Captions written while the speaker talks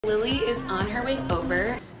Lily is on her way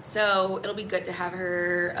over, so it'll be good to have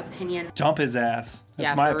her opinion. Jump his ass. That's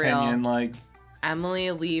Yeah, my for opinion. real. Like, Emily,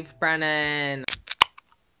 leave Brennan.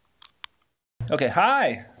 okay,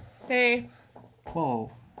 hi. Hey.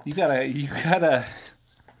 Whoa, you gotta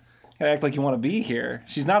act like you want to be here.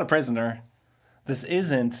 She's not a prisoner. This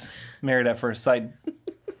isn't Married at First Sight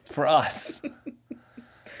for us.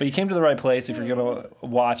 But you came to the right place if you're gonna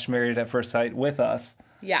watch Married at First Sight with us.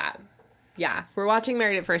 Yeah. We're watching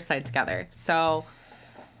Married at First Sight together. So,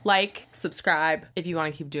 like, subscribe if you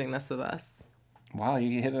want to keep doing this with us. Wow,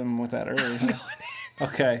 you hit him with that early. Huh?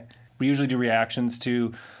 Okay. We usually do reactions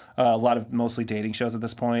to a lot of mostly dating shows at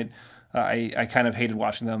this point. I kind of hated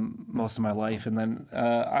watching them most of my life, and then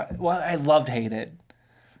I loved hate it.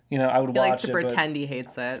 You know, I would watch it. He likes to pretend he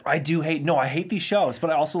hates it. I do hate. No, I hate these shows, but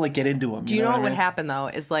I also like get into them. Do you know what would happen though?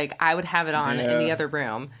 Is like I would have it on in the other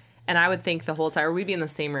room, and I would think the whole time, or we'd be in the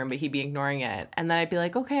same room, but he'd be ignoring it, and then I'd be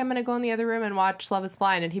like, okay, I'm gonna go in the other room and watch Love Is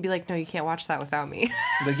Blind, and he'd be like, no, you can't watch that without me.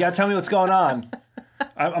 Like, yeah, tell me what's going on.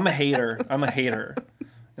 I'm a hater.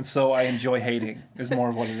 And so I enjoy hating is more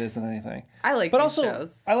of what it is than anything. I like these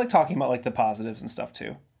shows. I like talking about like the positives and stuff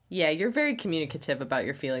too. Yeah, you're very communicative about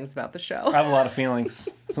your feelings about the show. I have a lot of feelings.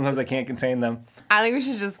 Sometimes I can't contain them. I think we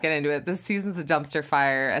should just get into it. This season's a dumpster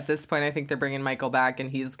fire. At this point, I think they're bringing Michael back, and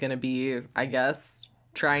he's going to be, I guess,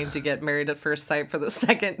 trying to get Married at First Sight for the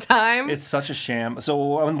second time. It's such a sham. So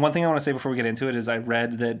one thing I want to say before we get into it is I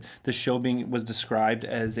read that the show was described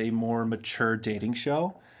as a more mature dating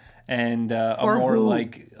show. And a more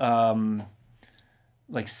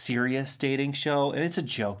like serious dating show, and it's a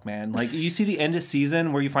joke, man. Like, you see the end of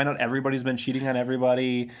season where you find out everybody's been cheating on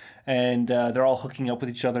everybody, and they're all hooking up with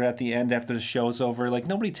each other at the end after the show's over. Like,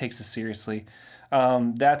 nobody takes it seriously.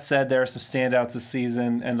 That said, there are some standouts this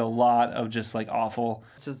season and a lot of just like awful.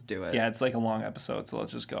 Let's just do it. Yeah, it's like a long episode, so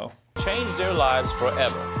let's just go. Change their lives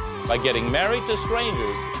forever by getting married to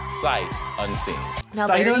strangers sight unseen.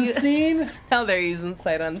 Sight unseen? Now they're using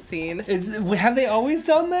sight unseen. Have they always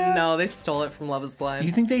done that? No, they stole it from Love Is Blind.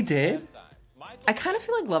 You think they did? I kind of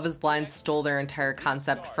feel like Love Is Blind stole their entire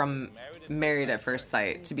concept from Married at First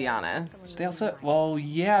Sight, to be honest. They also, well,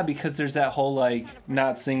 yeah, because there's that whole, like,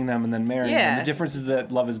 not seeing them and then marrying them. The difference is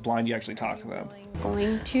that Love Is Blind, you actually talk to them.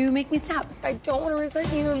 Going to make me snap. I don't want to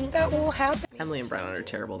resent you, and that will happen. Emily and Brennan are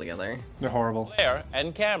terrible together. They're horrible. Claire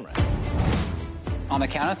and Cameron. On the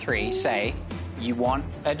count of three, say you want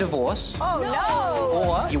a divorce. Oh,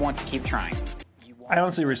 no! Or you want to keep trying. I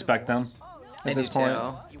honestly respect them at this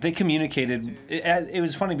point. They communicated. It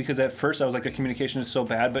was funny because at first I was like, their communication is so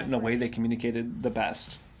bad, but in a way they communicated the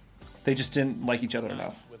best. They just didn't like each other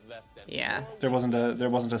enough. Yeah. There wasn't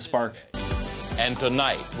a spark. And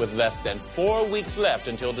tonight, with less than 4 weeks left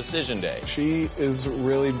until decision day. She is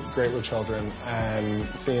really great with children, and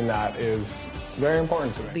seeing that is very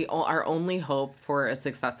important to me. Our only hope for a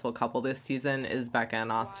successful couple this season is Becca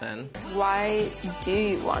and Austin. Why do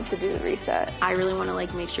you want to do the reset? I really want to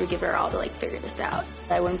like make sure we give her all to like figure this out.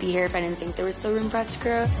 I wouldn't be here if I didn't think there was still room for us to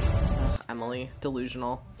grow. Ugh, Emily,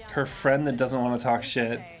 delusional. Her friend that doesn't want to talk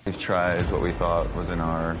shit. We've tried what we thought was in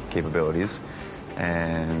our capabilities,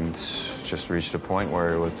 and just reached a point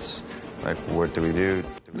where it's like, what do we do?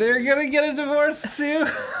 They're gonna get a divorce soon.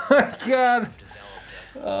 Oh my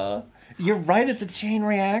god. You're right, it's a chain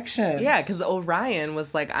reaction. Yeah, because Orion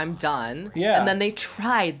was like, I'm done. Yeah. And then they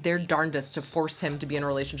tried their darndest to force him to be in a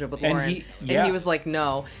relationship with Lauren. And he was like,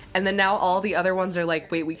 no. And then now all the other ones are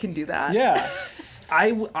like, wait, we can do that? Yeah.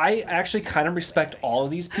 I actually kind of respect all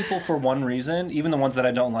of these people for one reason, even the ones that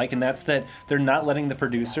I don't like, and that's that they're not letting the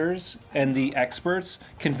producers and the experts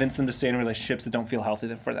convince them to stay in relationships that don't feel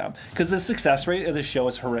healthy for them. Because the success rate of the show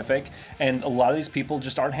is horrific, and a lot of these people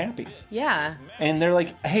just aren't happy. Yeah. And they're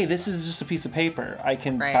like, hey, this is just a piece of paper. I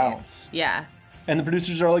can bounce. Yeah. And the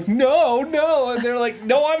producers are like, no. And they're like,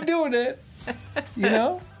 no, I'm doing it. You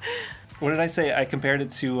know? What did I say? I compared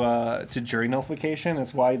it to jury nullification.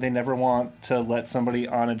 It's why they never want to let somebody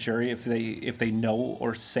on a jury if they know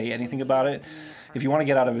or say anything about it. If you want to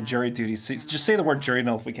get out of a jury duty, just say the word jury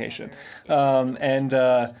nullification.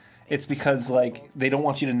 It's because like they don't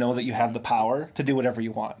want you to know that you have the power to do whatever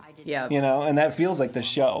you want. Yeah. You know, and that feels like the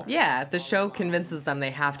show. Yeah, the show convinces them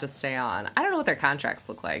they have to stay on. I don't know what their contracts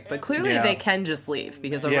look like, but clearly they can just leave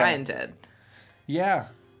because Orion did. Yeah.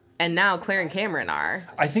 And now Claire and Cameron are.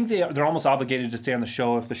 I think they're almost obligated to stay on the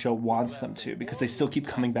show if the show wants them to, because they still keep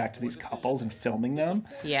coming back to these couples and filming them.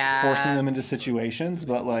 Yeah. Forcing them into situations,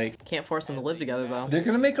 but like... Can't force them to live together, though. They're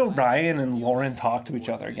going to make Orion and Lauren talk to each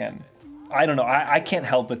other again. I don't know. I can't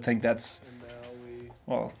help but think that's...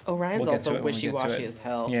 Well, Orion's also wishy-washy as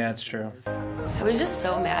hell. Yeah, it's true. I was just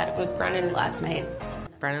so mad with Brennan last night.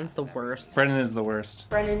 Brennan's the worst. Brennan is the worst.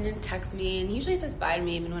 Brennan didn't text me, and he usually says bye to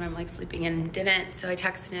me even when I'm like sleeping, and didn't. So I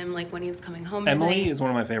texted him like when he was coming home. Emily tonight. is one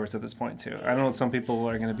of my favorites at this point too. I know some people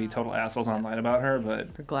are going to be total assholes online about her, but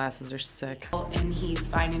Her glasses are sick. And he's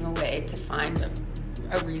finding a way to find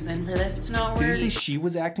a reason for this to not work. did you say she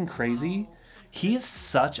was acting crazy? He is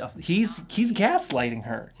such a he's gaslighting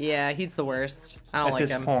her. Yeah, he's the worst. I don't At like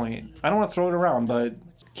this him. point, I don't want to throw it around, but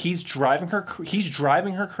he's driving her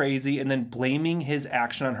crazy and then blaming his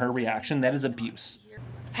action on her reaction. That is abuse.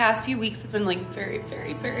 The past few weeks have been like very,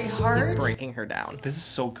 very, very hard. He's breaking her down. This is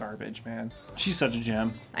so garbage, man. She's such a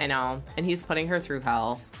gem. I know. And he's putting her through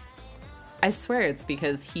hell. I swear it's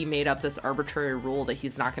because he made up this arbitrary rule that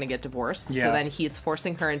he's not going to get divorced. Yeah. So then he's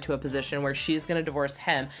forcing her into a position where she's going to divorce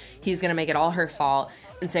him. He's going to make it all her fault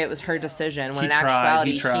and say it was her decision, when He in tried,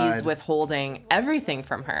 actuality he tried. he's withholding everything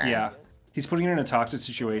from her. Yeah. He's putting her in a toxic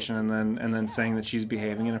situation and then saying that she's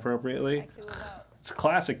behaving inappropriately. It's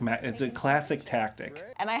classic. It's a classic tactic.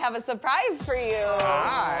 And I have a surprise for you.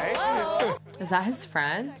 Hi. Is that his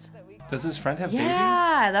friend? Does his friend have babies?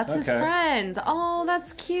 Yeah, that's his Okay. friend. Oh,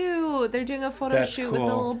 that's cute. They're doing a photo That's shoot with the cool.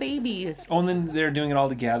 little babies. Oh, and then they're doing it all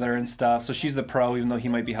together and stuff. So she's the pro, even though he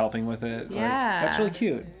might be helping with it. Like, Yeah. that's really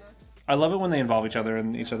cute. I love it when they involve each other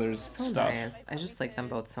in each other's So stuff. nice. I just like them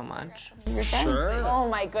both so much. Sure. Oh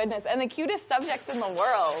my goodness. And the cutest subjects in the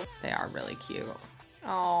world. They are really cute.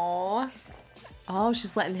 Oh. Oh,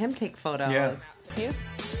 she's letting him take photos. Yeah. U,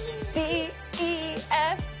 D, E,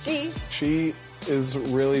 F, G. She is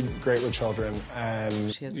really great with children, and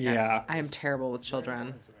She is. Yeah. I am terrible with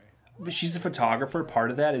children. But she's a photographer. Part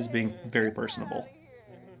of that is being very personable.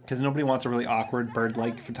 Because nobody wants a really awkward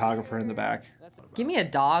bird-like photographer in the back. Give me a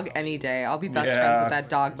dog any day. I'll be best friends with that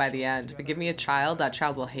dog by the end. But give me a child, that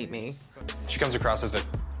child will hate me. She comes across as a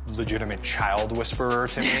legitimate child whisperer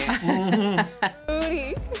to me.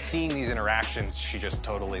 Booty. Seeing these interactions, she just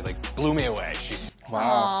totally like blew me away. She's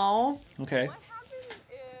Wow. Okay.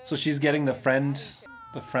 So she's getting the friend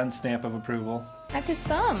stamp of approval. That's his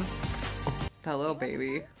thumb. That little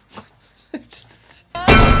baby. Just...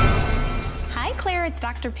 Hi, Claire. It's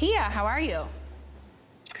Dr. Pia. How are you?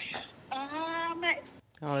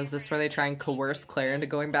 Oh, is this where they try and coerce Claire into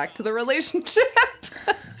going back to the relationship?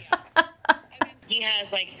 He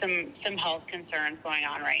has like some health concerns going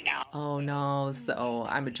on right now. Oh no, so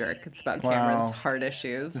I'm a jerk. It's about Wow. Cameron's heart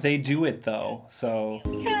issues. They do it though, so.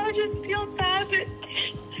 Yeah, I just feel sad that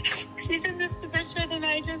she's in this position, and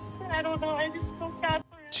I don't know, I just feel sad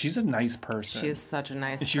for her. She's a nice person. She is such a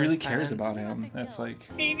nice And she really person. cares about him. That's like.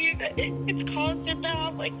 Maybe it's caused him to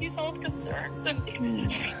have like these health concerns.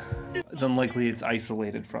 And It's unlikely it's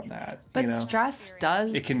isolated from that. But you know? stress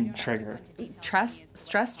does. It can trigger.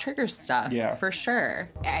 Stress triggers stuff. Yeah. For sure.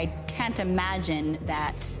 I can't imagine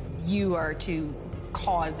that you are to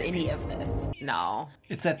cause any of this. No.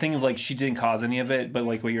 It's that thing of like she didn't cause any of it, but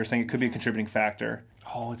like what you're saying, it could be a contributing factor.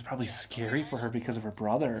 Oh, it's probably scary for her because of her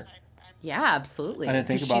brother. Yeah, absolutely. I didn't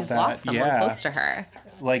think 'Cause about she's that. lost someone Yeah. close to her.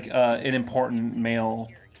 Like an important male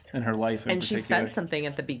in her life in And she particular. said something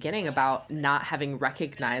at the beginning about not having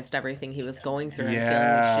recognized everything he was going through and feeling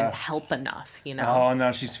Yeah. like she didn't help enough, you know? Oh,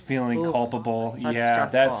 now she's feeling Ooh, culpable. that's Yeah,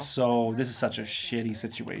 stressful. that's so. This is such a shitty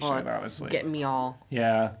situation, Oh, it's honestly. getting me all.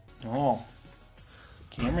 Yeah. Oh.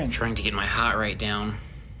 Cameron. Trying to get my heart rate down.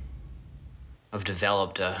 I've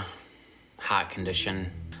developed a heart condition.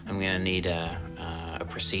 I'm gonna need a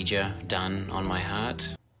procedure done on my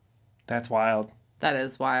heart. That's wild. That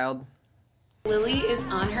is wild. Lily is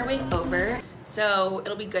on her way over, so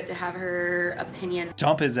it'll be good to have her opinion.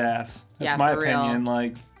 Dump his ass. That's Yeah, my for real. opinion.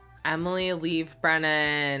 Like, Emily, leave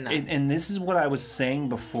Brennan. and this is what I was saying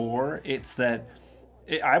before. It's that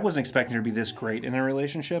I wasn't expecting her to be this great in a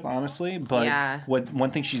relationship, honestly. But Yeah.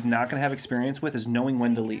 one thing she's not going to have experience with is knowing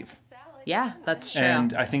when to leave. Yeah, that's true.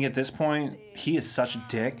 And I think at this point, he is such a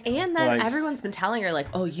dick. And then Like, everyone's been telling her, like,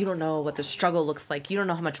 oh, you don't know what the struggle looks like. You don't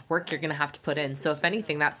know how much work you're going to have to put in. So, if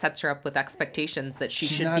anything, that sets her up with expectations that she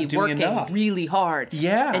She's should not be doing working enough. really hard.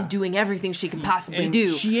 Yeah. And doing everything she can possibly And do.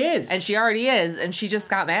 she is. And she already is. And she just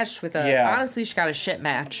got matched with a, Yeah. honestly, she got a shit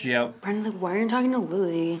match. Yep. Brendan's like, why are you talking to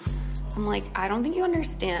Lily? I'm like, I don't think you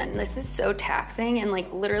understand. This is so taxing, and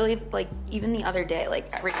like literally, like even the other day, like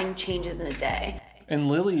everything changes in a day. And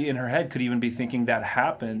Lily, in her head, could even be thinking that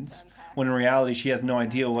happens, when in reality, she has no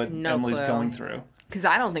idea what No Emily's clue. going through. Because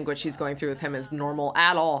I don't think what she's going through with him is normal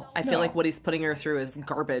at all. I feel No. like what he's putting her through is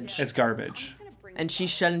garbage. It's garbage. And she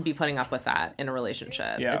shouldn't be putting up with that in a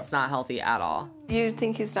relationship. Yeah. It's not healthy at all. You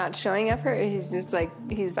think he's not showing effort? Or he's just like,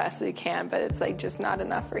 he's best he can, but it's like just not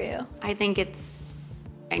enough for you? I think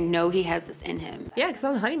I know he has this in him. Yeah, because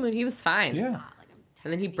on the honeymoon, he was fine. Yeah.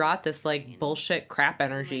 And then he brought this like bullshit crap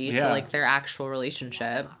energy to like their actual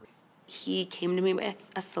relationship. He came to me with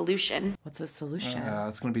a solution. What's a solution?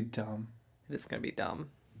 It's gonna be dumb. It is gonna be dumb.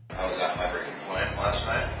 I was at my breaking point last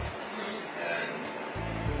night,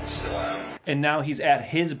 and still am. And now he's at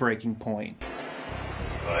his breaking point.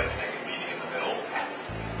 But I think meeting in the middle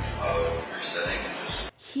of resetting and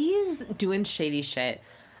just... He's doing shady shit.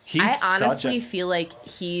 He's I honestly feel like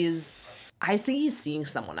I think he's seeing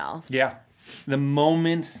someone else. Yeah. The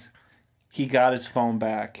moment he got his phone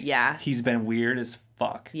back, he's been weird as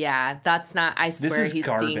fuck. Yeah, that's not, I swear he's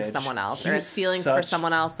seeing someone else. Or his feelings for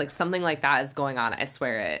someone else. Like something like that is going on. I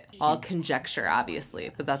swear it. All conjecture, obviously,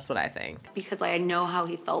 but that's what I think. Because like, I know how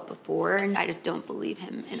he felt before, and I just don't believe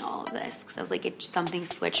him in all of this. Because I was like, something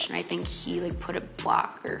switched, and I think he like put a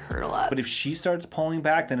block or hurdle up. But if she starts pulling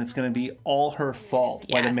back, then it's going to be all her fault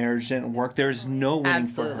why the marriage didn't work. There's no winning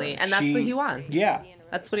for her. And that's what he wants. Yeah.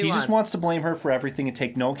 That's what he wants. He just wants to blame her for everything and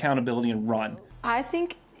take no accountability and run. I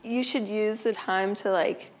think you should use the time to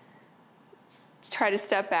like try to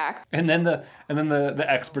step back. And then the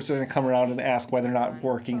experts are going to come around and ask why they're not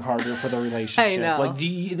working harder for the relationship. I know.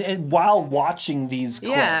 Like, while watching these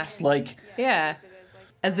clips, like... Yeah.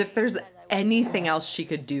 As if there's anything else she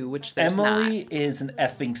could do, which there's Emily not. is an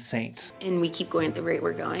effing saint. And we keep going at the rate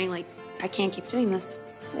we're going. Like, I can't keep doing this.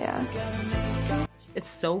 Yeah. It's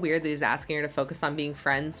so weird that he's asking her to focus on being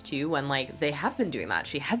friends too, when like they have been doing that.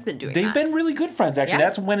 She has been doing that. They've been really good friends, actually. Yeah.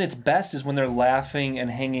 That's when it's best, is when they're laughing and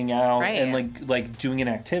hanging out and like doing an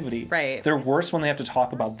activity. Right. They're worse when they have to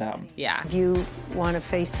talk about them. Yeah. Do you want to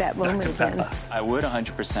face that moment again? I would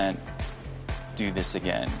 100% do this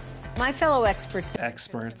again. My fellow experts.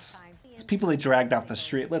 It's people they dragged off the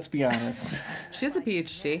street, let's be honest. She has a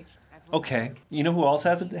PhD. Okay. You know who else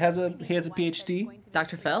has a PhD?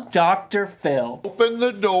 Dr. Phil? Dr. Phil. Open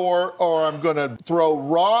the door or I'm going to throw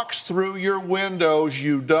rocks through your windows,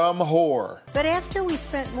 you dumb whore. But after we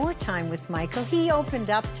spent more time with Michael, he opened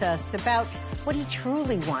up to us about what he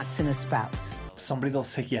truly wants in a spouse. Somebody that'll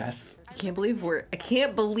say yes. I can't believe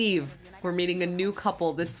we're meeting a new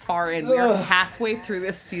couple this far in. We are halfway through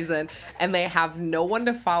this season, and they have no one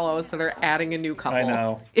to follow, so they're adding a new couple. I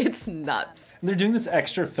know. It's nuts. They're doing this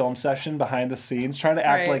extra film session behind the scenes, trying to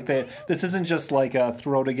act like this isn't just like a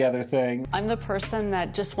throw-together thing. I'm the person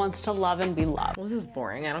that just wants to love and be loved. Well, this is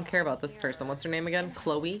boring. I don't care about this person. What's her name again?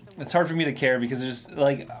 Chloe? It's hard for me to care because it's just,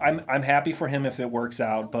 like, I'm happy for him if it works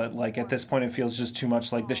out, but, like, at this point it feels just too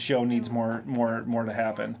much like the show needs more to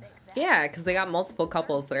happen. Yeah, because they got multiple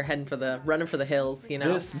couples that are running for the hills, you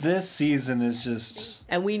know? This season is just...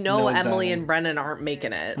 And we know Emily and Brennan aren't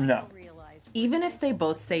making it. No. Even if they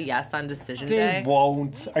both say yes on decision day. They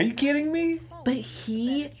won't. Are you kidding me?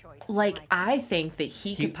 But I think that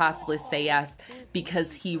he could possibly say yes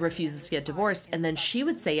because he refuses to get divorced, and then she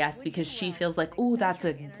would say yes because she feels like, ooh, that's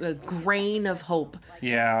a grain of hope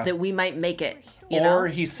that we might make it. Or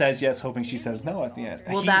he says yes, hoping she says no at the end.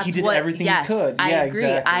 Well, he did everything he could. I agree.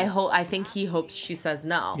 Exactly. I think he hopes she says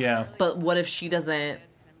no. Yeah. But what if she doesn't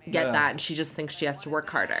get that and she just thinks she has to work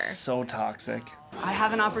harder? So toxic. I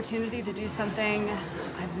have an opportunity to do something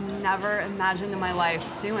I've never imagined in my life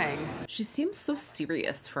doing. She seems so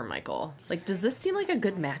serious for Michael. Like, does this seem like a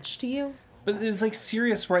good match to you? But it's like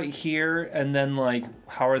serious right here, and then like,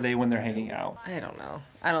 how are they when they're hanging out? I don't know.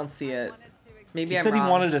 I don't see it. Maybe he I'm said wrong. He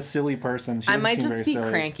wanted a silly person. I might just be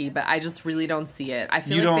cranky, but I just really don't see it. I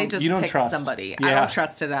feel like they just picked somebody. Yeah. I don't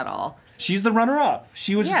trust it at all. She's the runner-up.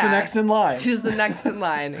 She was just the next in line. She's the next in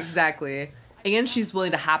line, exactly. And she's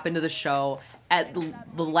willing to hop into the show at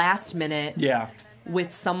the last minute. Yeah.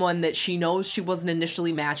 With someone that she knows she wasn't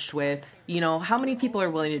initially matched with. You know, how many people are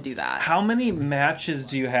willing to do that? How many matches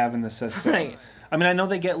do you have in the system? Right. I mean, I know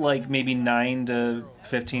they get like maybe 9,000 to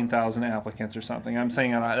 15,000 applicants or something. I'm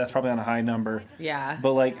saying that's probably on a high number. Yeah.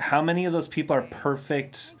 But like, how many of those people are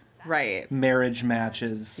perfect marriage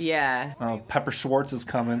matches? Yeah. Pepper Schwartz is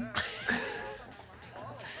coming.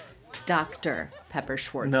 Dr. Pepper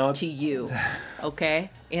Schwartz to you, okay?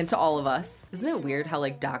 And to all of us. Isn't it weird how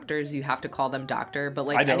like doctors, you have to call them doctor, but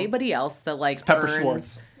like anybody else that like it's Pepper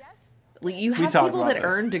Schwartz. Like, you have people that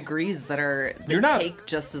earn degrees that take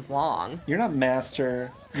just as long. You're not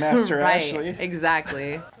Master right, Ashley.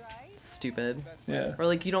 Exactly. Stupid. Yeah. Or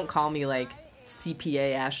like, you don't call me like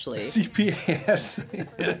CPA Ashley. CPA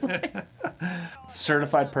Ashley.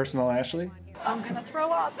 Certified Personal Ashley. I'm gonna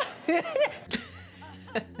throw up.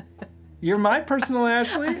 You're my personal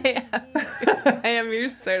Ashley? I am your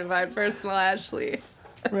certified personal Ashley.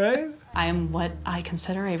 Right? I am what I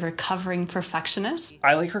consider a recovering perfectionist.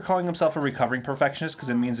 I like her calling herself a recovering perfectionist because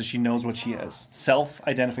it means that she knows what she is.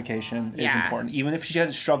 Self-identification is important, even if she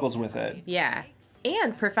has struggles with it. Yeah.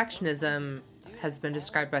 And perfectionism has been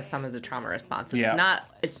described by some as a trauma response. Yeah.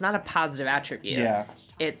 It's not a positive attribute. Yeah.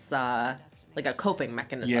 It's like a coping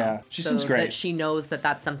mechanism. Yeah, she seems great. That she knows that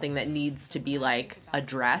that's something that needs to be like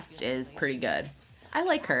addressed is pretty good. I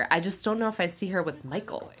like her. I just don't know if I see her with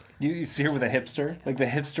Michael. You see her with a hipster? Like the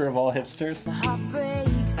hipster of all hipsters?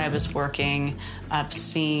 I was working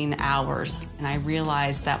obscene hours, and I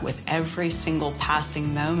realized that with every single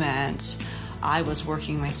passing moment, I was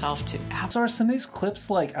working myself to... So are some of these clips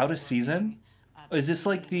like out of season? Is this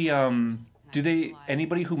like the,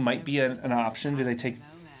 anybody who might be an option, do they take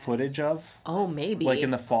footage of? Oh, maybe. Like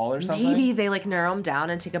in the fall or something? Maybe they like narrow them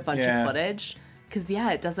down and take a bunch of footage. Because,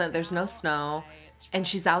 there's no snow. And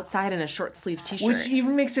she's outside in a short sleeve t-shirt. Which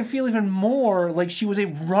even makes it feel even more like she was a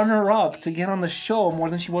runner-up to get on the show more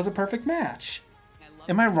than she was a perfect match.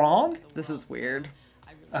 Am I wrong? This is weird.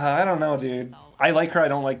 I don't know, dude. I like her. I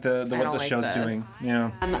don't like what the like show's doing.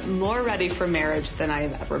 Yeah. I'm more ready for marriage than I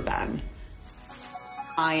have ever been.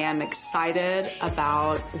 I am excited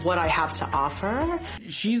about what I have to offer.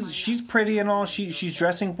 She's pretty and all. She's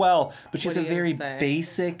dressing well, but she has a very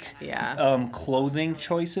basic clothing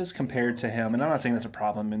choices compared to him. And I'm not saying that's a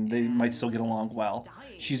problem, and they might still get along well.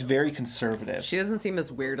 She's very conservative. She doesn't seem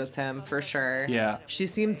as weird as him, for sure. Yeah. She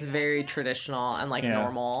seems very traditional and like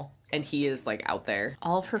normal. And he is like out there.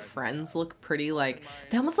 All of her friends look pretty like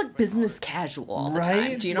they almost look business casual all the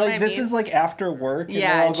time. Do you know what I mean? This is like after work and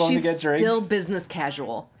they're all going to get drinks. Still business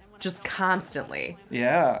casual. Just constantly.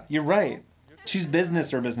 Yeah, you're right. She's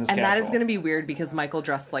business or business casual. And that is going to be weird because Michael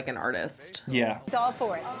dressed like an artist. Yeah. He's all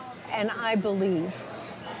for it. And I believe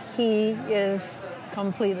he is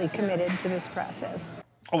completely committed to this process.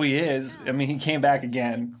 Oh, he is. I mean, he came back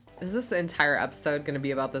again. Is this entire episode going to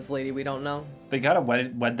be about this lady we don't know? They got to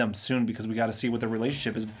wed them soon because we got to see what their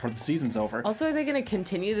relationship is before the season's over. Also, are they going to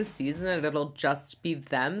continue the season and it'll just be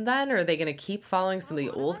them then? Or are they going to keep following some of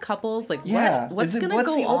the old couples? Like, what's going to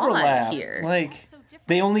go on here? Like,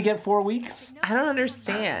 they only get 4 weeks? I don't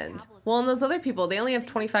understand. Well, and those other people, they only have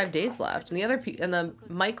 25 days left. And the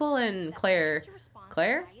Michael and Chloe?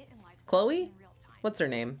 What's her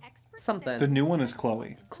name? Something. The new one is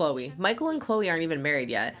Chloe. Michael and Chloe aren't even married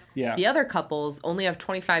yet. Yeah. The other couples only have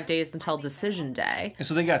 25 days until decision day. And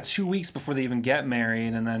so they got 2 weeks before they even get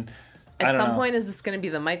married, and then at some point, is this going to be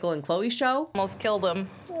the Michael and Chloe show? Almost killed him.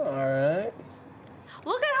 All right.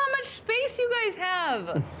 Look at how much space you guys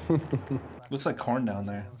have. Looks like corn down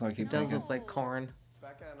there. That's what I keep thinking. It does look like corn.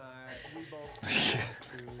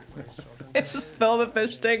 Just fill the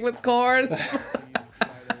fish tank with corn.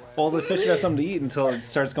 Well, the fish got something to eat until it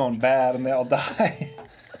starts going bad and they all die.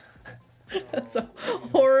 That's a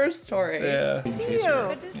horror story. Yeah. Good to see you.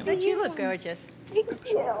 Good to see you. You look gorgeous.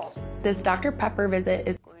 This Dr. Pepper visit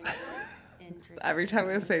is... Every time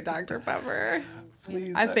I say Dr. Pepper,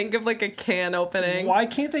 please, I think of like a can opening. Why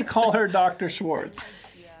can't they call her Dr. Schwartz?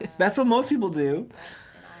 That's what most people do.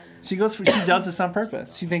 She does this on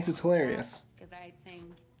purpose. She thinks it's hilarious.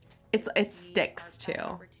 It sticks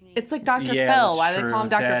too. It's like Dr. Phil. Why do they call him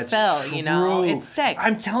Dr. Phil? You know, it sticks.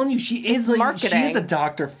 I'm telling you, she is like marketing. She is a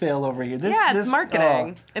Dr. Phil over here. It's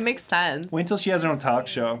marketing. It makes sense. Wait until she has her own talk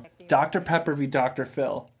show. Dr. Pepper v. Dr.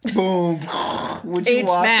 Phil. Boom. Would you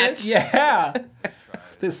watch match. it? Yeah.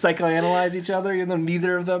 They psychoanalyze each other, even though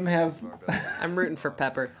neither of them have. I'm rooting for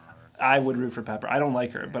Pepper. I would root for Pepper. I don't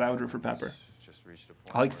like her, but I would root for Pepper.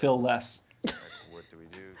 I like Phil less.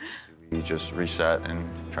 We just reset and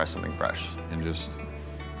try something fresh and just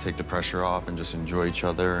take the pressure off and just enjoy each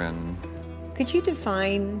other. And could you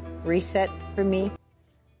define reset for me?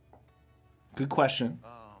 Good question.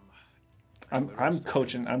 I'm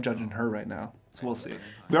coaching. I'm judging her right now, so we'll see.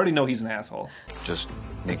 We already know he's an asshole. Just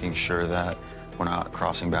making sure that we're not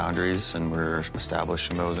crossing boundaries and we're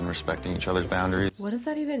establishing those and respecting each other's boundaries. What does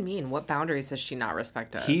that even mean? What boundaries has she not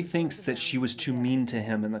respected? He thinks that she was too mean to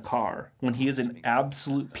him in the car when he is an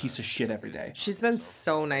absolute piece of shit every day. She's been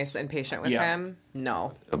so nice and patient with him.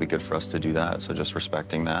 No. It'll be good for us to do that, so just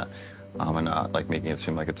respecting that and not like making it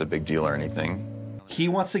seem like it's a big deal or anything. He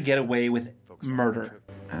wants to get away with murder.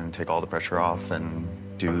 And take all the pressure off and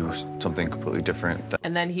do something completely different.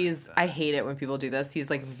 And then I hate it when people do this, he's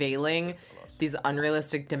like veiling these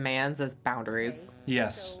unrealistic demands as boundaries.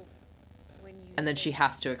 Yes. And then she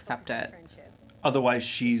has to accept it. Otherwise,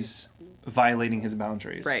 she's violating his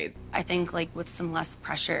boundaries. Right. I think like with some less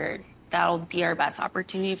pressure, that'll be our best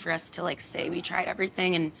opportunity for us to like say we tried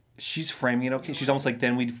everything. And she's framing it okay. She's almost like,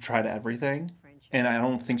 then we've tried everything. And I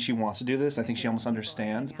don't think she wants to do this. I think she almost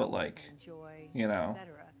understands, but like, you know.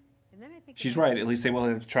 She's right. At least they will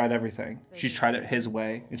have tried everything. She's tried it his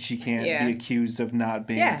way, and she can't be accused of not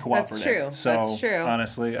being cooperative. That's true. So, that's true.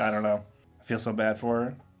 Honestly, I don't know. I feel so bad for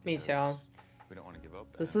her. Me too. We don't want to give up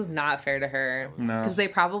This was not fair to her. No. Because they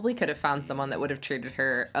probably could have found someone that would have treated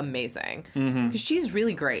her amazing. Because she's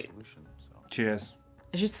really great. She is.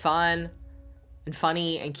 And she's fun and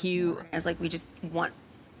funny and cute. It's like we just want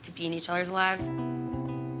to be in each other's lives.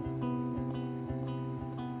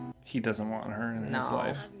 He doesn't want her in his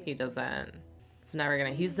life. He doesn't.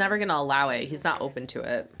 He's never gonna allow it. He's not open to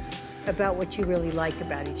it. About what you really like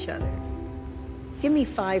about each other. Give me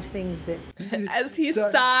 5 things that... As he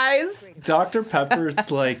sighs. Dr.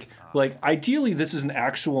 Pepper's like ideally this is an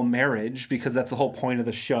actual marriage because that's the whole point of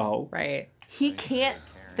the show. Right. He can't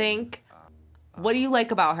think, what do you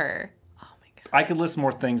like about her? I could list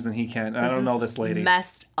more things than he can. I don't know this lady.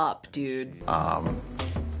 Messed up, dude.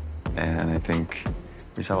 And I think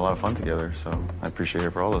we just have a lot of fun together, so I appreciate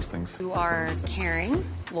her for all those things. You are caring,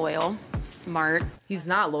 loyal, smart. He's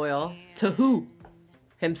not loyal. To who?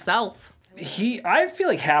 Himself. I feel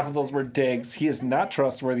like half of those were digs. He is not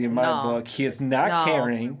trustworthy in my book. He is not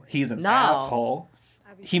caring. He's an asshole.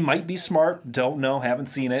 He might be smart. Don't know. Haven't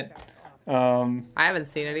seen it. I haven't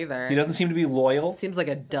seen it either. He doesn't seem to be loyal. Seems like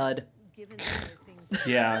a dud.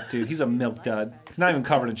 Yeah, dude, he's a milk dud. He's not even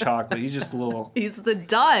covered in chocolate. He's just a little... He's the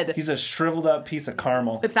dud. He's a shriveled up piece of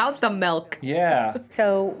caramel. Without the milk. Yeah.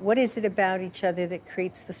 So what is it about each other that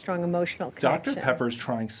creates the strong emotional connection? Dr. Pepper's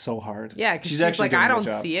trying so hard. Yeah, because she's actually like, doing I a don't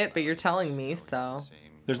good job. see it, but you're telling me, so.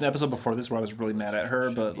 There's an episode before this where I was really mad at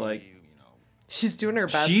her, but like... She's doing her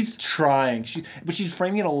best. She's trying. But she's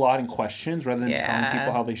framing it a lot in questions rather than telling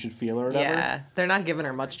people how they should feel or whatever. Yeah, they're not giving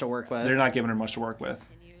her much to work with. They're not giving her much to work with.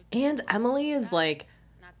 And Emily is like,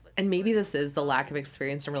 and maybe this is the lack of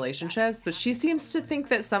experience in relationships, but she seems to think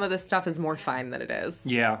that some of this stuff is more fine than it is.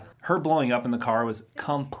 Yeah. Her blowing up in the car was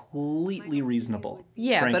completely reasonable.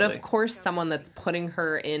 Yeah, frankly. but of course someone that's putting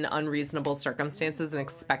her in unreasonable circumstances and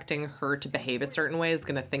expecting her to behave a certain way is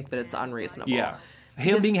going to think that it's unreasonable. Yeah.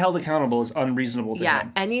 Him being held accountable is unreasonable to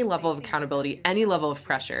him. Any level of accountability, any level of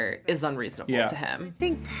pressure is unreasonable to him. I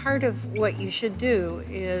think part of what you should do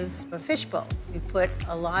is a fishbowl. You put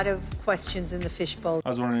a lot of questions in the fishbowl. I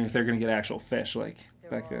was wondering if they're going to get actual fish like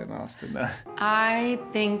Becca and Austin. I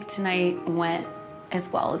think tonight went as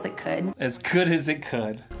well as it could. As good as it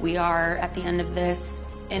could. We are at the end of this,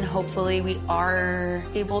 and hopefully we are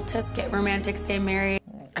able to get romantic, stay married.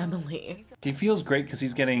 Emily. He feels great because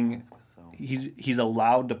he's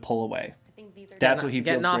allowed to pull away. That's what he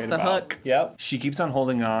feels getting great off the about. hook. Yep. She keeps on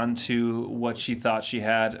holding on to what she thought she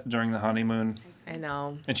had during the honeymoon. I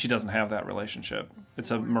know. And she doesn't have that relationship. It's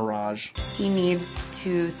a mirage. He needs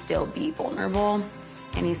to still be vulnerable,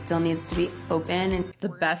 and he still needs to be open. And the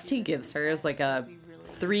best he gives her is like a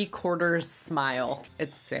 3/4 smile.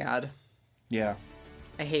 It's sad. Yeah.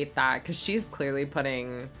 I hate that because she's clearly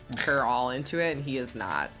putting her all into it, and he is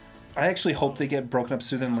not. I actually hope they get broken up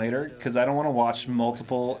sooner than later because I don't want to watch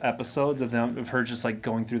multiple episodes of her just like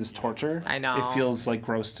going through this torture. I know. It feels like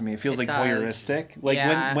gross to me. It feels like does. voyeuristic. Like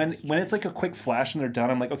when it's like a quick flash and they're done,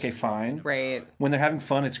 I'm like, okay, fine. Right. When they're having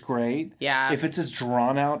fun, it's great. Yeah. If it's this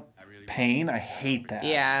drawn out pain, I hate that.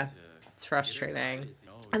 Yeah. It's frustrating.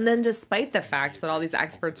 And then despite the fact that all these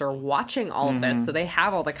experts are watching all of this, so they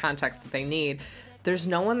have all the context that they need, there's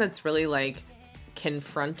no one that's really like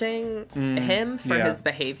confronting him for his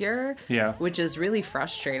behavior, which is really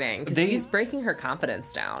frustrating because he's breaking her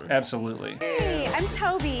confidence down. Absolutely. Hey, I'm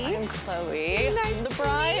Toby. I'm Chloe. Nice to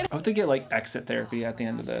bride. I hope they get like exit therapy at the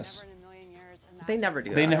end of this. They never do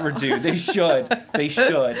that. They never do. They should. They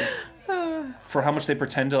should. For how much they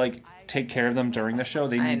pretend to like take care of them during the show,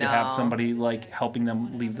 they need to have somebody like helping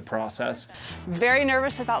them leave the process. Very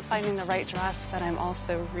nervous about finding the right dress, but I'm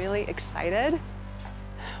also really excited.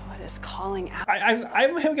 Is calling out.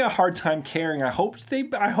 I'm having a hard time caring. I hope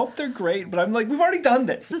they're great, but I'm like, we've already done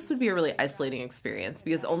this. This would be a really isolating experience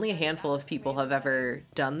because only a handful of people have ever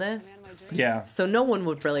done this. Yeah. So no one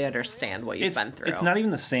would really understand what you've been through. It's not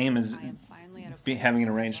even the same as having an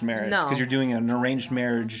arranged marriage because you're doing an arranged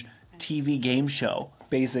marriage TV game show.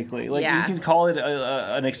 Basically, like you can call it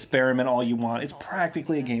an experiment all you want. It's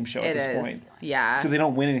practically a game show at this point. Yeah. So they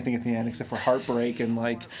don't win anything at the end except for heartbreak and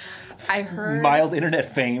like I heard mild internet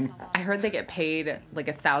fame. I heard they get paid like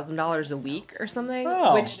 $1,000 a week or something,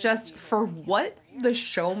 Oh. which just for what the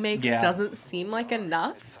show makes doesn't seem like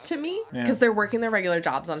enough to me because they're working their regular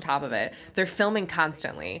jobs on top of it. They're filming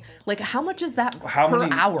constantly. Like how much is that per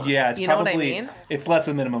hour? Yeah, it's you probably, know what I mean? It's less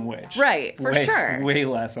than minimum wage. Right, for sure. Way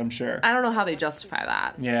less, I'm sure. I don't know how they justify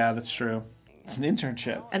that. Yeah, that's true. It's an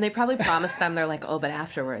internship. And they probably promised them, they're like, oh, but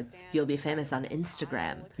afterwards, you'll be famous on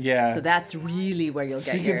Instagram. Yeah. So that's really where you'll get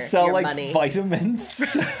so you your, can sell your like money.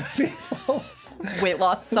 vitamins. Weight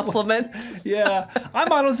loss supplements. Yeah.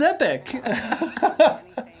 I'm on Ozempic.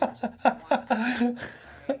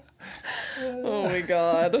 Oh my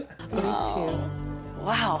god.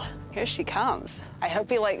 Wow, here she comes. I hope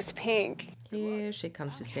he likes pink. Here she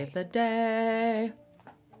comes to save the day.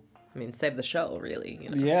 I mean, save the show, really. You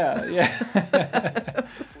know? Yeah.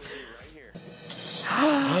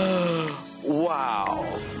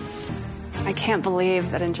 Wow. I can't believe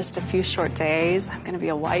that in just a few short days, I'm gonna be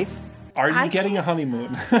a wife. Are you getting a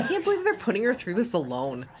honeymoon? I can't believe they're putting her through this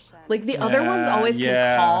alone. Like, the other ones always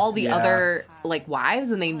can call the other, like,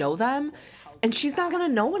 wives, and they know them. And she's not going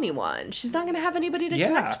to know anyone. She's not going to have anybody to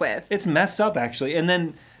connect with. It's messed up, actually. And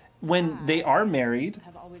then when they are married,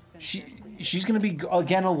 she's going to be,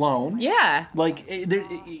 again, alone. Yeah. Like,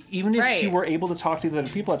 even if she were able to talk to the other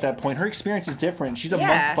people at that point, her experience is different. She's a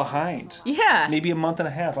month behind. Yeah. Maybe a month and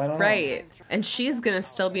a half. I don't know. Right. And she's going to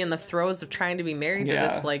still be in the throes of trying to be married to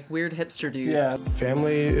this, like, weird hipster dude. Yeah.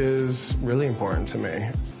 Family is really important to me.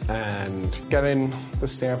 And getting the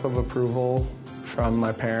stamp of approval from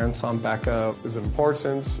my parents on Becca is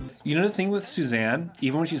important. You know the thing with Suzanne,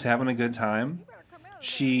 even when she's having a good time,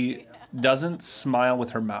 she doesn't smile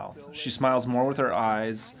with her mouth. She smiles more with her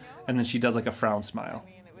eyes, and then she does like a frown smile.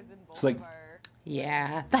 It's like...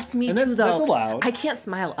 Yeah, that's me and too, though. That's allowed. I can't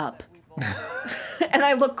smile up. And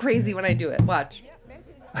I look crazy when I do it. Watch.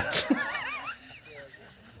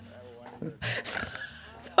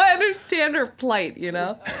 So I understand her plight, you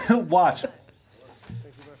know? Watch.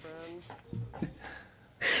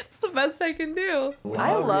 It's the best I can do.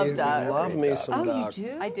 I love duck. Love me some duck. You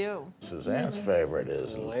do? I do. Suzanne's favorite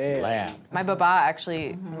is lamb. My baba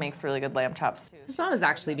actually makes really good lamb chops too. His mom is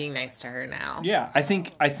actually being nice to her now. Yeah, I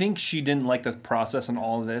think she didn't like the process and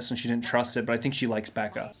all of this, and she didn't trust it, but I think she likes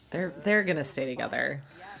Becca. They're gonna stay together.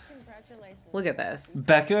 Look at this.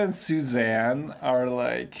 Becca and Suzanne are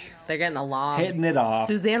like... They're getting along. Hitting it off.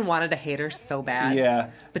 Suzanne wanted to hate her so bad. Yeah.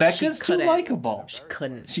 But Becca's too likable. She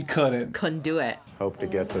couldn't. She couldn't. Couldn't do it. Hope to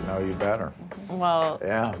get to know you better. Well,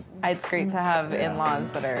 Yeah. it's great to have in-laws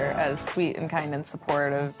that are as sweet and kind and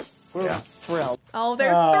supportive. Yeah. Thrilled. Oh, they're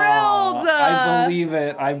thrilled. I believe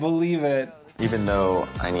it. I believe it. Even though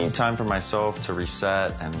I need time for myself to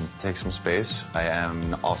reset and take some space, I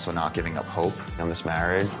am also not giving up hope on this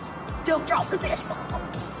marriage. Don't drop the fish.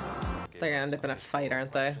 They're gonna end up in a fight,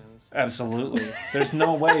 aren't they? Absolutely. There's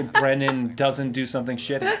no way Brennan doesn't do something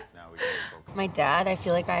shitty. My dad, I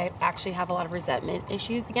feel like I actually have a lot of resentment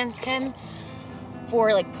issues against him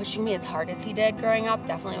for like pushing me as hard as he did growing up,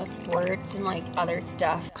 definitely with sports and like other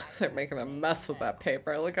stuff. They're making a mess with that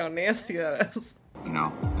paper. Look how nasty that is. You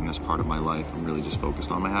know, in this part of my life, I'm really just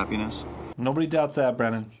focused on my happiness. Nobody doubts that,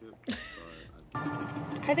 Brennan.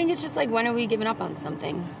 I think it's just like, when are we giving up on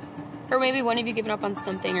something? Or maybe when have you given up on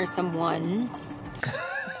something or someone?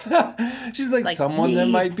 She's like someone me. that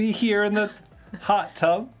might be here in the hot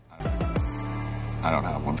tub. I don't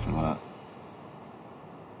have one for that.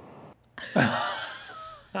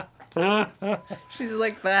 She's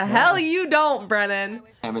like, the hell you don't, Brennan.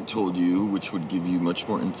 I haven't told you, which would give you much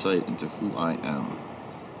more insight into who I am.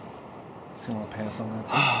 She's gonna pass on that.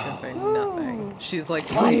 She's gonna say nothing. She's like,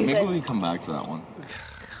 Maybe please. we can come back to that one.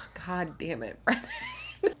 God damn it, Brennan.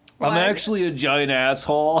 I'm actually a giant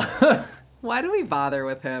asshole. Why do we bother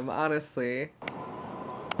with him, honestly?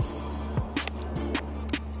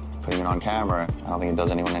 Putting it on camera, I don't think it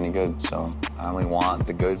does anyone any good, so I only want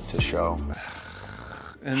the good to show.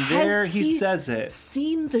 And there he says it.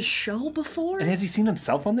 Seen the show before? And has he seen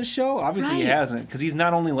himself on the show? Obviously he hasn't, because he's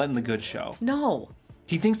not only letting the good show. No.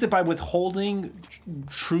 He thinks that by withholding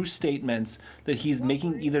true statements that he's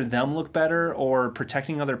making either them look better or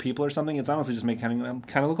protecting other people or something. It's honestly just making him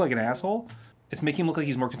kind of look like an asshole. It's making him look like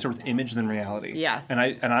he's more concerned with image than reality. Yes. And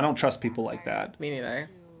I don't trust people like that. Me neither.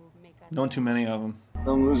 Known too many of them.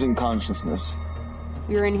 I'm losing consciousness.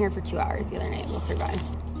 We were in here for 2 hours the other night. We'll survive.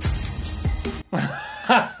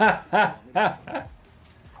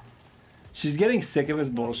 She's getting sick of his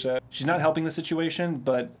bullshit. She's not helping the situation,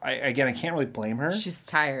 but I can't really blame her. She's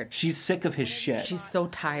tired. She's sick of his shit. She's so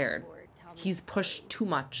tired. He's pushed too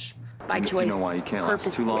much. By choice. You know why you can't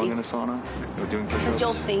last too long in a sauna? We're doing push-ups. Because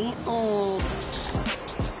you'll faint. Oh.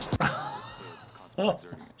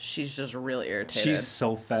 She's just really irritated. She's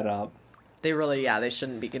so fed up. They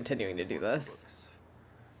shouldn't be continuing to do this.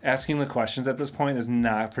 Asking the questions at this point is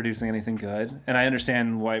not producing anything good. And I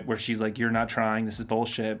understand where she's like, you're not trying, this is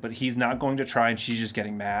bullshit. But he's not going to try and she's just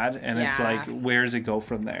getting mad. And it's like, where does it go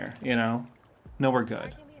from there? You know? Nowhere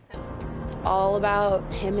good. It's all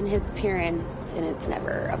about him and his appearance, and it's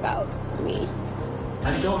never about me.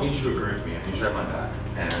 I don't need you to agree with me. I need you to have my back.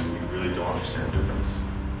 And you really don't understand the difference.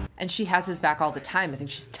 And she has his back all the time. I think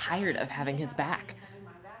she's tired of having his back.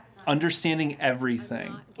 understanding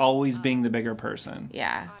everything, always being the bigger person.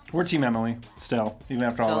 Yeah. We're Team Emily, still, even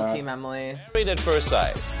after all that. Still Team Emily. Married at first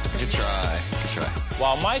sight. Good try. Good try.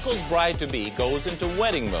 While Michael's bride-to-be goes into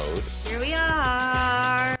wedding mode. Here we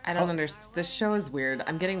are. I don't understand. This show is weird.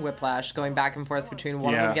 I'm getting whiplash going back and forth between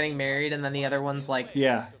one of them getting married and then the other one's like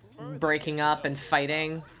breaking up and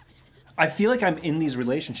fighting. I feel like I'm in these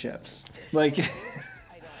relationships. Like,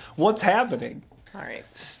 what's happening? All right.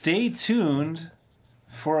 Stay tuned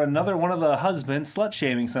for another one of the husbands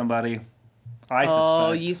slut-shaming somebody. I suspect.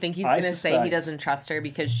 Oh, you think he's going to say he doesn't trust her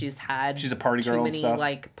because she's a party girl too many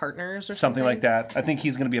like partners or something? Something like that. I think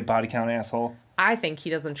he's going to be a body count asshole. I think he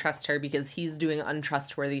doesn't trust her because he's doing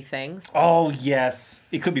untrustworthy things. Oh, yes.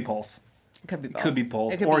 It could be both. It could be both. Could be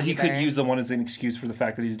both. Or he could use the one as an excuse for the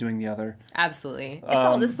fact that he's doing the other. Absolutely.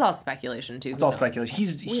 This is all speculation, too. It's all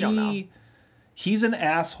speculation. He's an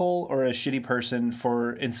asshole or a shitty person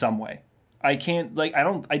in some way. I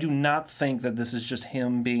do not think that this is just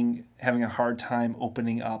him having a hard time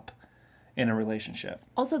opening up in a relationship.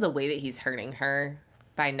 Also, the way that he's hurting her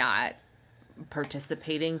by not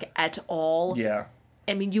participating at all. Yeah.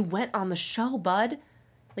 I mean, you went on the show, bud.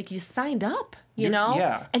 Like, you signed up, you know?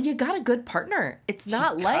 Yeah. And you got a good partner. It's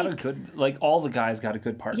not all the guys got a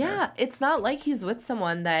good partner. Yeah, it's not like he's with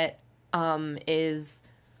someone that is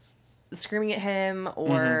screaming at him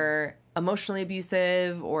or emotionally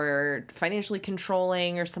abusive or financially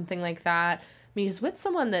controlling or something like that. I mean, he's with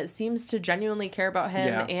someone that seems to genuinely care about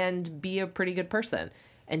him and be a pretty good person.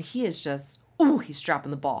 And he is just, he's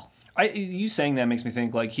dropping the ball. You saying that makes me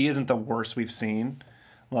think, like, he isn't the worst we've seen.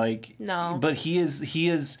 Like, no. But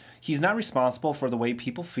he's not responsible for the way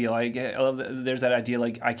people feel. There's that idea,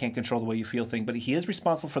 like, I can't control the way you feel thing, but he is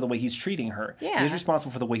responsible for the way he's treating her. Yeah. He is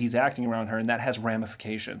responsible for the way he's acting around her, and that has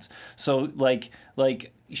ramifications. So, like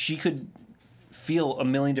she could feel a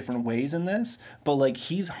million different ways in this, but, like,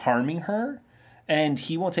 he's harming her, and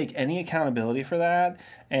he won't take any accountability for that,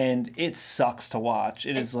 and it sucks to watch.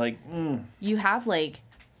 It is like, You have, like,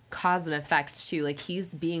 cause and effect too. Like,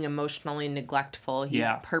 he's being emotionally neglectful. He's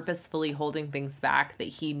purposefully holding things back that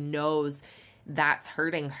he knows that's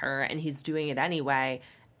hurting her, and he's doing it anyway,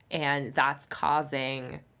 and that's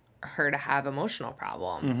causing her to have emotional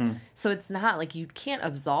problems. So it's not like you can't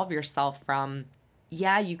absolve yourself from,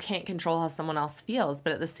 you can't control how someone else feels,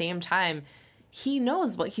 but at the same time, he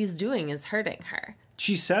knows what he's doing is hurting her.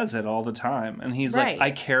 She says it all the time, and he's like, I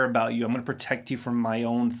care about you. I'm going to protect you from my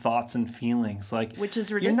own thoughts and feelings. Like, which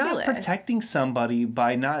is ridiculous. You're not protecting somebody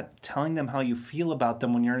by not telling them how you feel about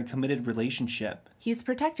them when you're in a committed relationship. He's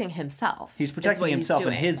protecting himself. He's protecting himself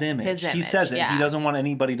and his image. He says it. He doesn't want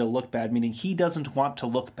anybody to look bad, meaning he doesn't want to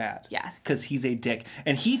look bad. Yes. Because he's a dick.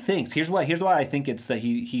 And he thinks, here's why I think it's that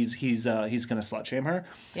he's going to slut shame her.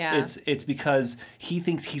 Yeah. It's because he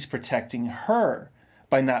thinks he's protecting her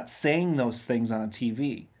by not saying those things on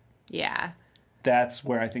TV. Yeah. That's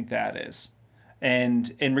where I think that is.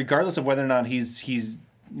 And regardless of whether or not he's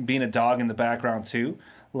being a dog in the background too,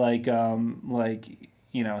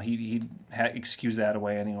 you know, he'd excuse that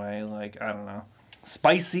away anyway. Like, I don't know.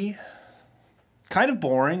 Spicy. Kind of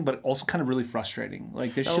boring, but also kind of really frustrating.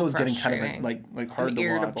 Like, this show is getting kind of like hard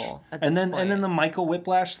to watch. And then the Michael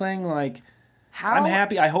Whiplash thing, like, I'm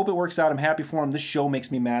happy. I hope it works out. I'm happy for him. This show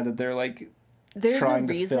makes me mad that they're like trying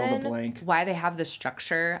to fill the blank. Why they have the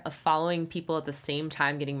structure of following people at the same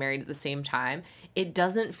time, getting married at the same time. It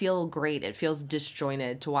doesn't feel great. It feels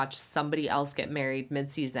disjointed to watch somebody else get married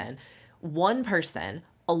mid-season. One person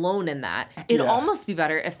alone in that. It'd almost be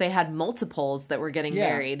better if they had multiples that were getting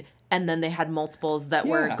married, and then they had multiples that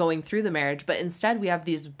were going through the marriage. But instead, we have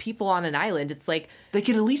these people on an island. It's like, they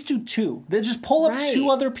could at least do two. They just pull up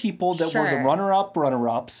two other people that were the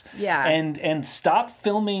runner-ups. Yeah. And stop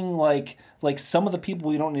filming like some of the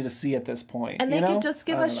people we don't need to see at this point. And they could just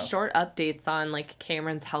give us short updates on, like,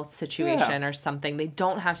 Cameron's health situation or something. They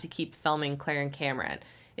don't have to keep filming Claire and Cameron.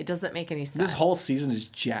 It doesn't make any sense. This whole season is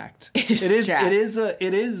jacked.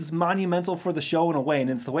 It is monumental for the show in a way, and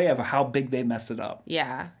it's the way of how big they messed it up.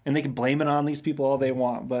 Yeah. And they can blame it on these people all they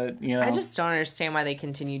want, but, you know. I just don't understand why they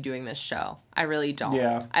continue doing this show. I really don't.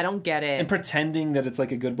 Yeah. I don't get it. And pretending that it's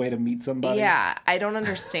like a good way to meet somebody. Yeah, I don't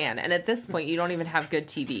understand. And at this point, you don't even have good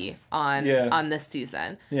TV on this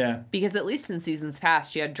season. Yeah. Because at least in seasons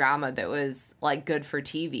past, you had drama that was, like, good for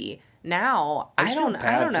TV. Now, I don't know.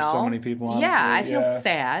 For so many people, honestly. Yeah, I feel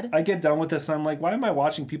sad. I get done with this and I'm like, why am I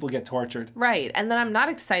watching people get tortured? Right. And then I'm not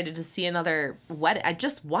excited to see another wedding. I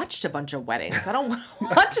just watched a bunch of weddings. I don't want to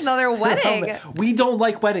watch another wedding. We don't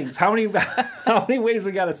like weddings. How many ways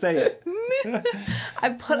we got to say it?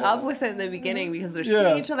 I put up with it in the beginning because they're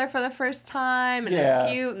seeing each other for the first time and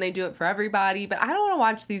it's cute and they do it for everybody. But I don't want to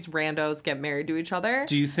watch these randos get married to each other.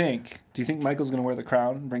 Do you think Michael's gonna wear the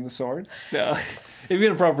crown and bring the sword? No, it'd be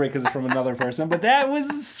inappropriate because it's from another person. But that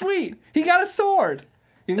was sweet. He got a sword.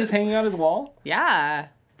 You think it's hanging on his wall? Yeah.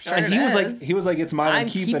 Sure he was like, it's mine. I'm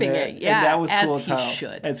keeping it. Yeah, and that was cool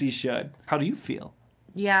as he should. How do you feel?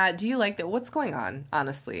 Yeah, do you like that? What's going on,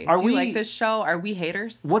 honestly? Do you like this show? Are we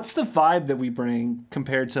haters? What's the vibe that we bring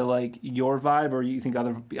compared to like your vibe, or you think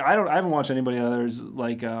other? I haven't watched anybody others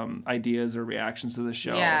like ideas or reactions to the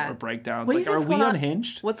show or breakdowns. What do you like, are we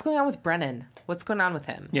unhinged? What's going on with Brennan? What's going on with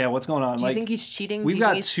him? Yeah, what's going on? Do you think he's cheating? We've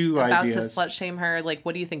got two about ideas. To slut shame her? Like,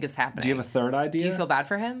 what do you think is happening? Do you have a third idea? Do you feel bad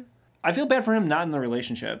for him? I feel bad for him not in the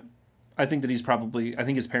relationship. I think that I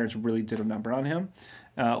think his parents really did a number on him.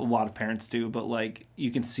 A lot of parents do, but like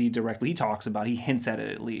you can see directly, he hints at it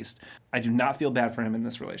at least. I do not feel bad for him in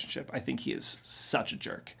this relationship. I think he is such a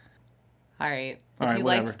jerk. All right. If you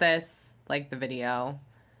liked this, like the video.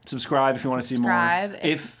 Subscribe if you want to see more. Subscribe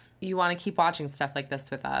if you want to keep watching stuff like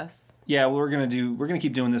this with us. Yeah, we're gonna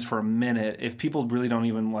keep doing this for a minute. If people really don't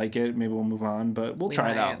even like it, maybe we'll move on. But we'll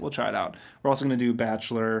try it out. We'll try it out. We're also gonna do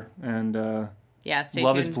Bachelor and stay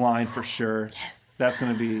Love tuned. Is Blind for sure. Yes. That's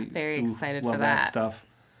gonna be very excited love for that stuff.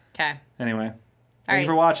 Okay. Anyway, thank you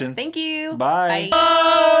for watching. Thank you. Bye.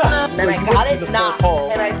 And then I got it knocked,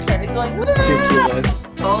 and I started going, ridiculous.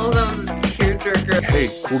 Oh, that was a tearjerker. Hey,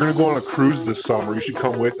 we're gonna go on a cruise this summer. You should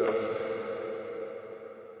come with us.